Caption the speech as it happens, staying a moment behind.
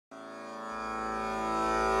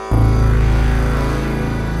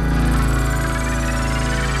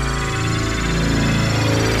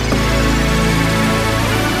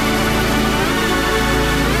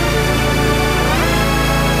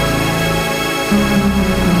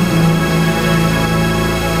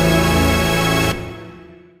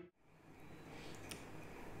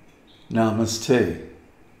Namaste.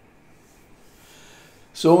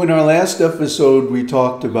 So in our last episode, we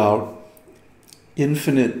talked about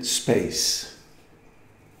infinite space.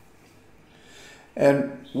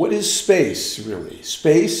 And what is space, really?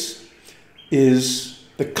 Space is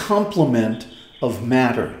the complement of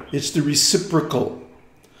matter. It's the reciprocal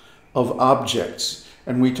of objects.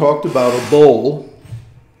 And we talked about a bowl,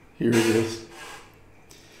 here it is,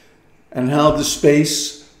 and how the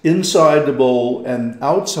space inside the bowl and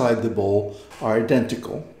outside the bowl are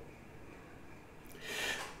identical.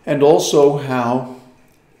 And also how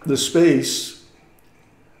the space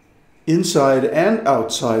inside and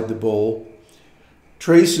outside the bowl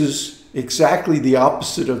traces exactly the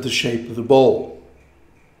opposite of the shape of the bowl.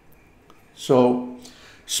 So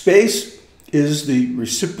space is the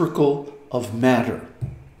reciprocal of matter.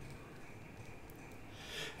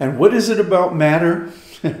 And what is it about matter?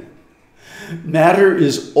 Matter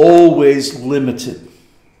is always limited.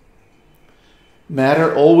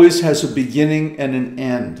 Matter always has a beginning and an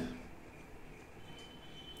end,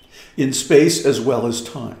 in space as well as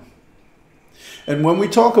time. And when we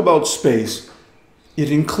talk about space,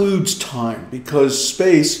 it includes time, because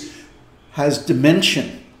space has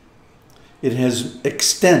dimension. It has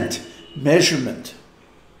extent, measurement.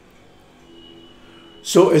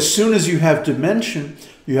 So as soon as you have dimension,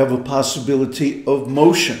 you have a possibility of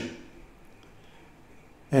motion.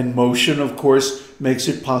 And motion, of course, makes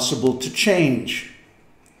it possible to change.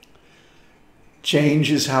 Change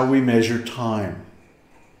is how we measure time.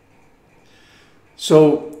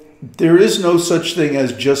 So there is no such thing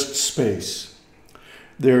as just space.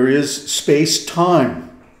 There is space-time.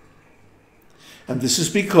 And this is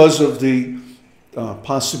because of the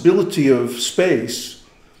possibility of space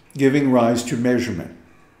giving rise to measurement.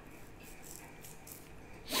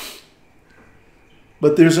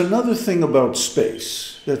 But there's another thing about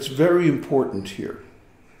space that's very important here.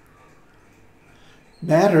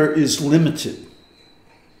 Matter is limited.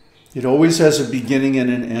 It always has a beginning and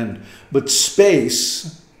an end. But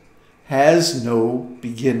space has no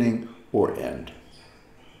beginning or end.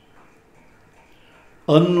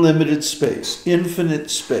 Unlimited space, infinite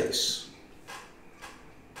space,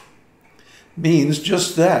 means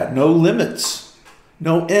just that, no limits,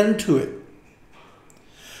 no end to it.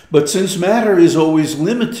 But since matter is always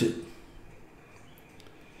limited,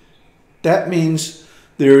 that means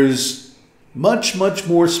there is much, much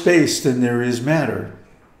more space than there is matter.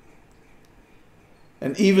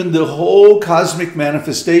 And even the whole cosmic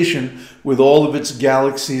manifestation, with all of its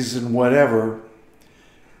galaxies and whatever,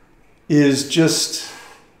 is just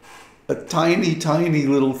a tiny, tiny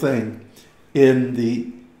little thing in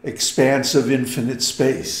the expanse of infinite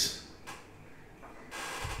space.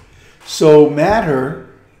 So matter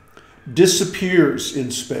disappears in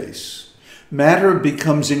space. Matter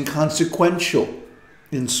becomes inconsequential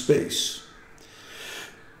in space.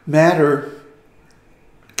 Matter,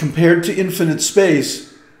 compared to infinite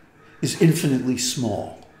space, is infinitely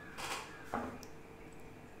small.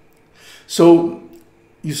 So,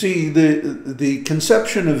 you see, the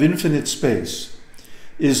conception of infinite space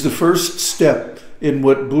is the first step in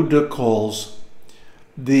what Buddha calls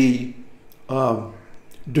the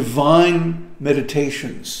divine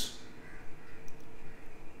meditations.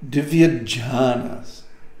 Divya jhanas.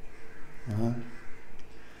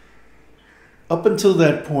 Up until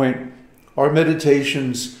that point, our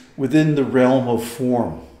meditations within the realm of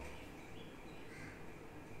form.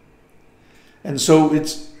 And so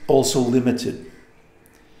it's also limited.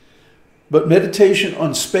 But meditation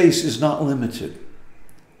on space is not limited.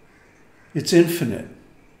 It's infinite.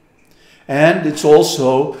 And it's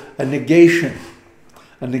also a negation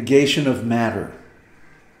of matter.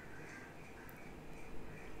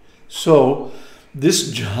 So,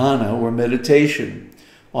 this jhana, or meditation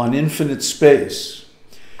on infinite space,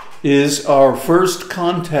 is our first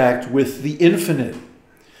contact with the infinite,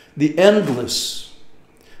 the endless,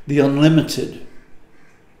 the unlimited,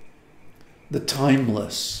 the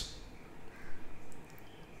timeless.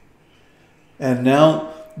 And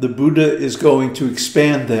now the Buddha is going to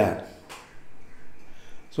expand that.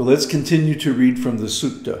 So let's continue to read from the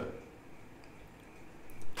Sutta.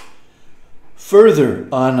 Further,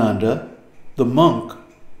 Ānanda, the monk,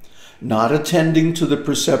 not attending to the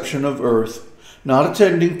perception of earth, not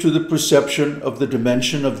attending to the perception of the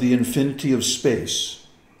dimension of the infinity of space,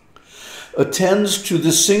 attends to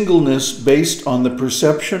the singleness based on the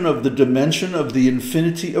perception of the dimension of the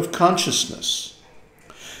infinity of consciousness.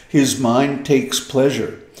 His mind takes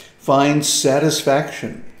pleasure, finds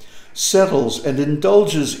satisfaction, settles and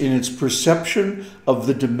indulges in its perception of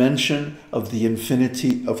the dimension of the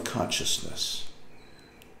infinity of consciousness.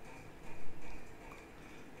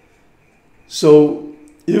 So,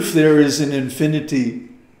 if there is an infinity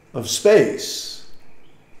of space,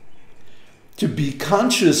 to be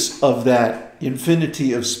conscious of that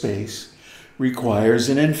infinity of space requires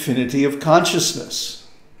an infinity of consciousness.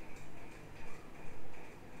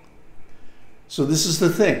 So this is the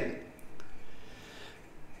thing.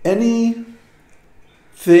 Anything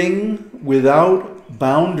without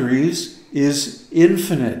boundaries is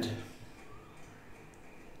infinite.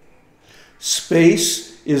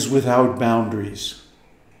 Space is without boundaries.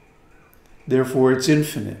 Therefore, it's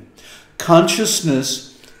infinite.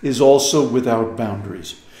 Consciousness is also without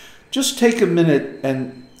boundaries. Just take a minute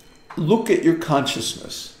and look at your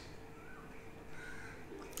consciousness.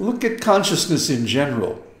 Look at consciousness in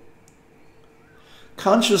general.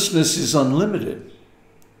 Consciousness is unlimited.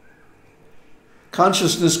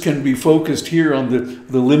 Consciousness can be focused here on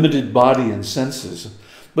the limited body and senses,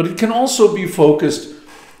 but it can also be focused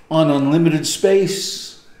on unlimited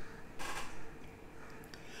space.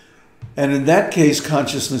 And in that case,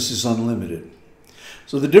 consciousness is unlimited.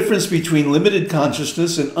 So the difference between limited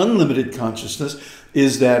consciousness and unlimited consciousness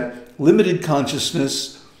is that limited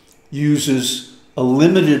consciousness uses a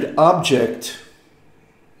limited object,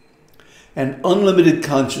 and unlimited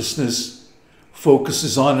consciousness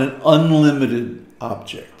focuses on an unlimited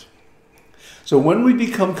object. So when we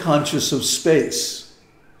become conscious of space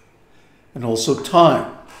and also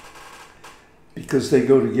time, because they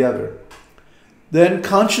go together, then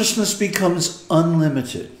consciousness becomes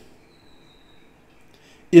unlimited,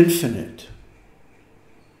 infinite.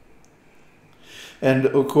 And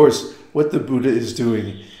of course, what the Buddha is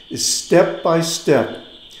doing is step by step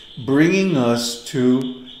bringing us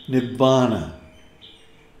to Nibbana.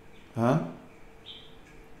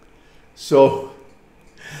 So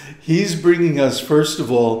he's bringing us, first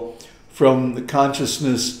of all, from the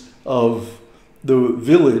consciousness of the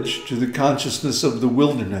village to the consciousness of the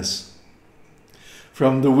wilderness.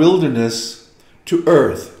 From the wilderness to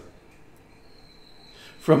earth.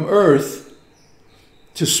 From earth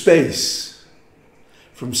to space.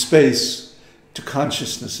 From space to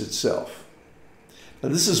consciousness itself. Now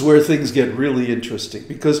this is where things get really interesting,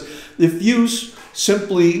 because if you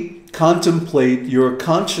simply contemplate your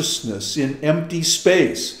consciousness in empty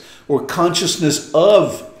space, or consciousness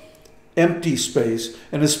of empty space,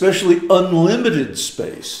 and especially unlimited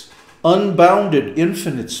space, unbounded,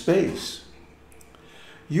 infinite space,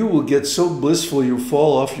 you will get so blissful you'll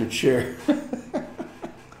fall off your chair.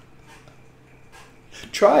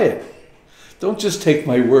 Try it. Don't just take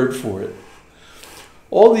my word for it.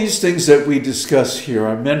 All these things that we discuss here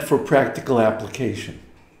are meant for practical application.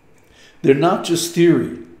 They're not just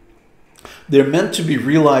theory. They're meant to be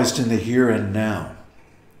realized in the here and now.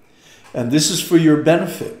 And this is for your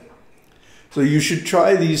benefit. So you should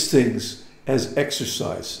try these things as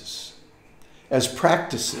exercises, as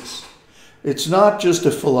practices. It's not just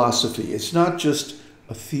a philosophy. It's not just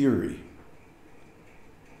a theory.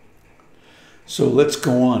 So let's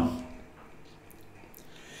go on.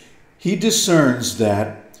 He discerns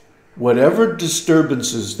that whatever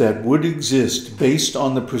disturbances that would exist based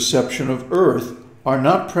on the perception of earth are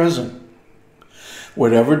not present.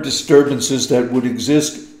 Whatever disturbances that would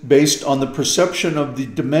exist based on the perception of the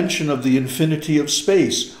dimension of the infinity of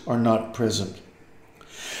space are not present.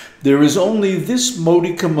 There is only this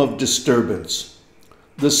modicum of disturbance,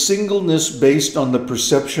 the singleness based on the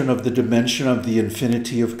perception of the dimension of the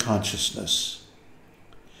infinity of consciousness.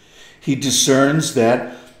 He discerns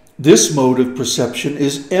that this mode of perception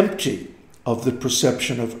is empty of the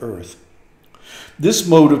perception of earth. This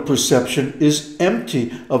mode of perception is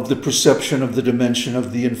empty of the perception of the dimension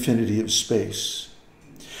of the infinity of space.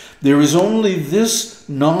 There is only this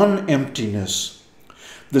non-emptiness,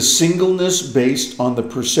 the singleness based on the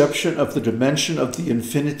perception of the dimension of the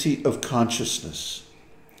infinity of consciousness.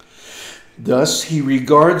 Thus, he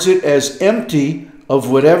regards it as empty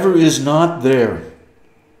of whatever is not there.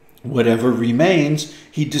 Whatever remains,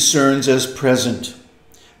 he discerns as present.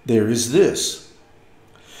 There is this.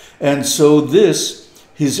 And so this,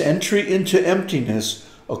 his entry into emptiness,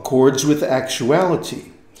 accords with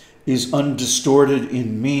actuality, is undistorted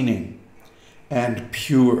in meaning and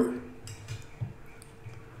pure.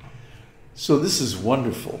 So this is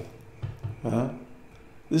wonderful.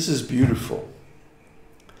 This is beautiful.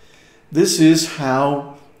 This is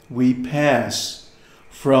how we pass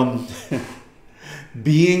from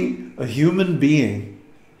being a human being,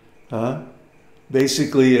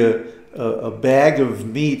 basically a bag of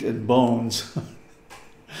meat and bones,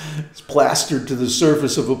 it's plastered to the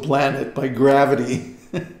surface of a planet by gravity,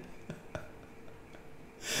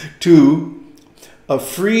 to a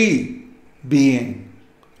free being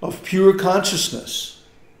of pure consciousness.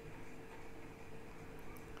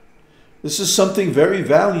 This is something very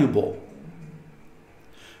valuable.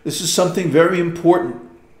 This is something very important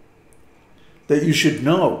that you should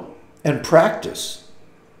know and practice.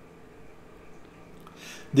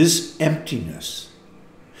 This emptiness.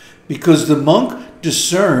 Because the monk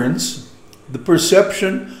discerns the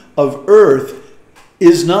perception of earth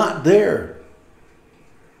is not there.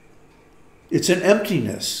 It's an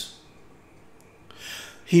emptiness.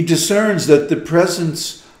 He discerns that the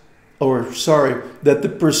that the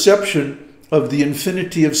perception of the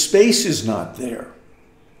infinity of space is not there.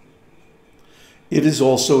 It is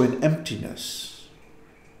also an emptiness.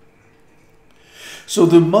 So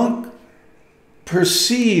the monk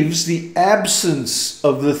perceives the absence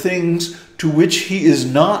of the things to which he is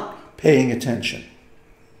not paying attention.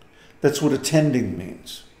 That's what attending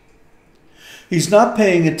means. He's not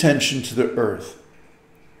paying attention to the earth.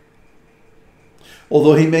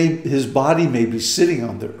 Although his body may be sitting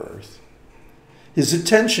on the earth, his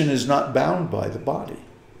attention is not bound by the body.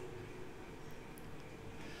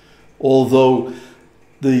 Although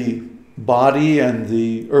the body and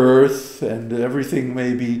the earth and everything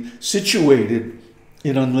may be situated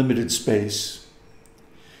in unlimited space,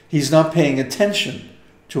 he's not paying attention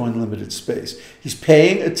to unlimited space. He's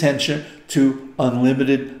paying attention to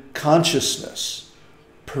unlimited consciousness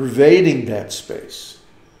pervading that space.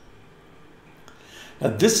 Now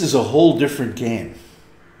this is a whole different game.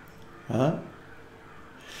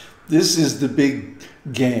 This is the big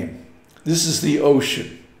game. This is the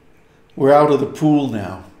ocean. We're out of the pool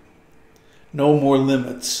now. No more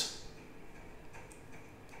limits.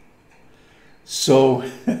 So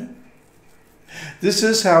this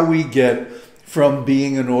is how we get from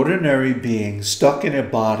being an ordinary being stuck in a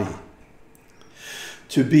body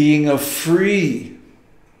to being a free,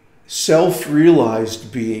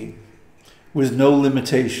 self-realized being with no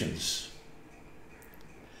limitations.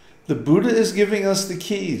 The Buddha is giving us the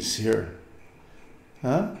keys here.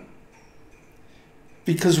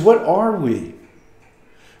 Because what are we?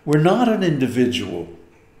 We're not an individual.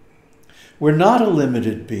 We're not a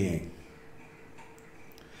limited being.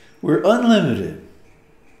 We're unlimited.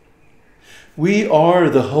 We are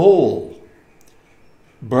the whole.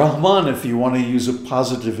 Brahman, if you want to use a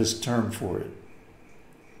positivist term for it.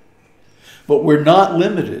 But we're not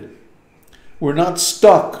limited. We're not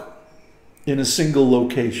stuck in a single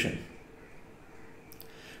location.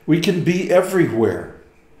 We can be everywhere.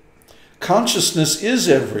 Consciousness is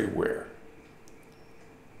everywhere.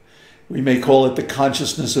 We may call it the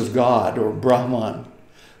consciousness of God or Brahman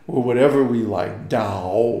or whatever we like,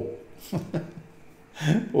 Tao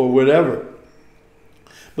or whatever.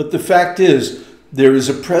 But the fact is, there is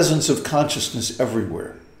a presence of consciousness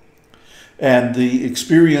everywhere. And the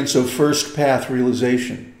experience of first path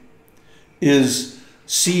realization is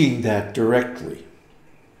seeing that directly.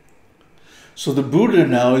 So the Buddha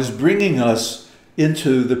now is bringing us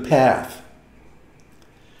into the path.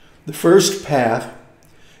 The first path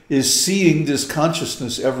is seeing this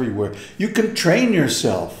consciousness everywhere. You can train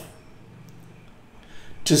yourself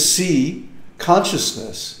to see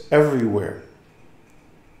consciousness everywhere.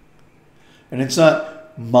 And it's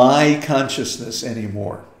not my consciousness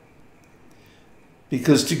anymore.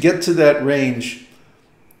 Because to get to that range,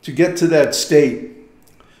 to get to that state,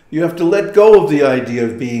 you have to let go of the idea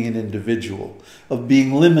of being an individual, of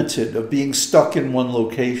being limited, of being stuck in one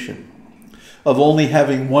location, of only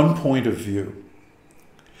having one point of view.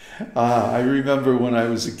 I remember when I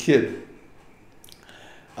was a kid,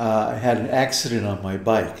 I had an accident on my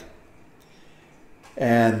bike.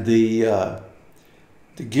 And the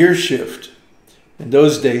gear shift, in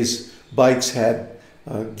those days, bikes had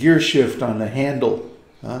a gear shift on the handle.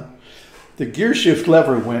 The gear shift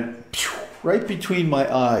lever went right between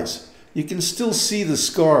my eyes. You can still see the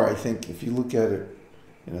scar, I think, if you look at it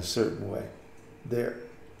in a certain way. There.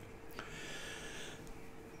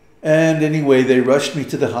 And anyway, they rushed me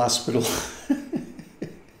to the hospital.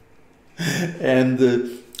 And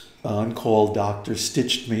the on-call doctor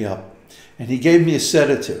stitched me up. And he gave me a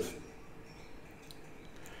sedative.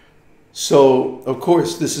 So, of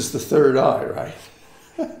course, this is the third eye, right?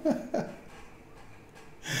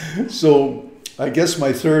 So, I guess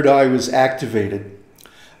my third eye was activated.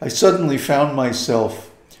 I suddenly found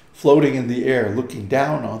myself floating in the air, looking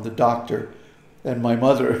down on the doctor and my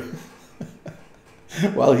mother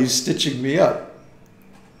while he's stitching me up.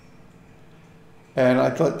 And I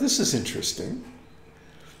thought, this is interesting.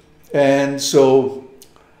 And so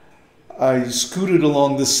I scooted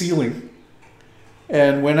along the ceiling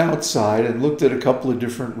and went outside and looked at a couple of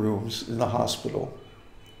different rooms in the hospital.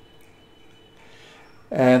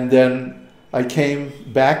 And then I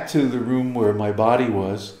came back to the room where my body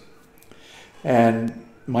was, and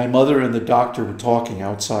my mother and the doctor were talking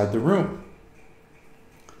outside the room.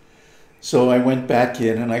 So I went back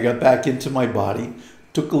in and I got back into my body,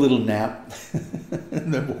 took a little nap,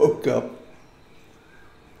 and then woke up.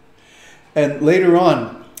 And later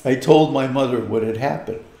on, I told my mother what had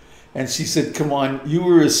happened. And she said, "Come on, you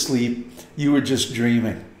were asleep. You were just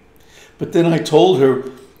dreaming." But then I told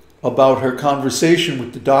her about her conversation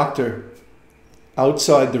with the doctor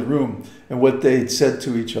outside the room and what they had said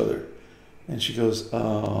to each other. And she goes,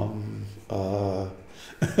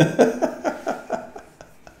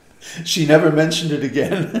 She never mentioned it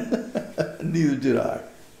again. Neither did I.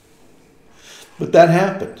 But that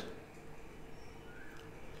happened.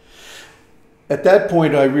 At that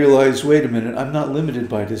point, I realized, wait a minute, I'm not limited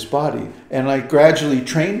by this body. And I gradually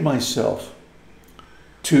trained myself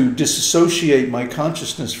to disassociate my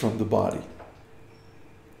consciousness from the body.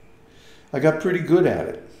 I got pretty good at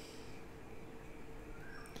it.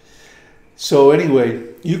 So anyway,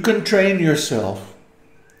 you can train yourself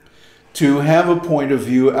to have a point of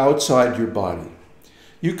view outside your body.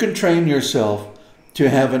 You can train yourself to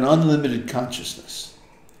have an unlimited consciousness.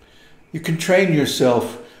 You can train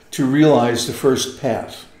yourself to realize the first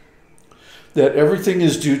path, that everything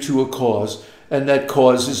is due to a cause, and that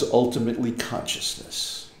cause is ultimately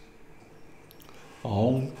consciousness.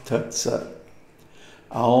 Om Tat Sat.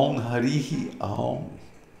 Aum Harihi Aum.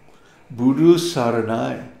 Buddhu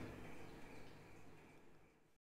Saranai.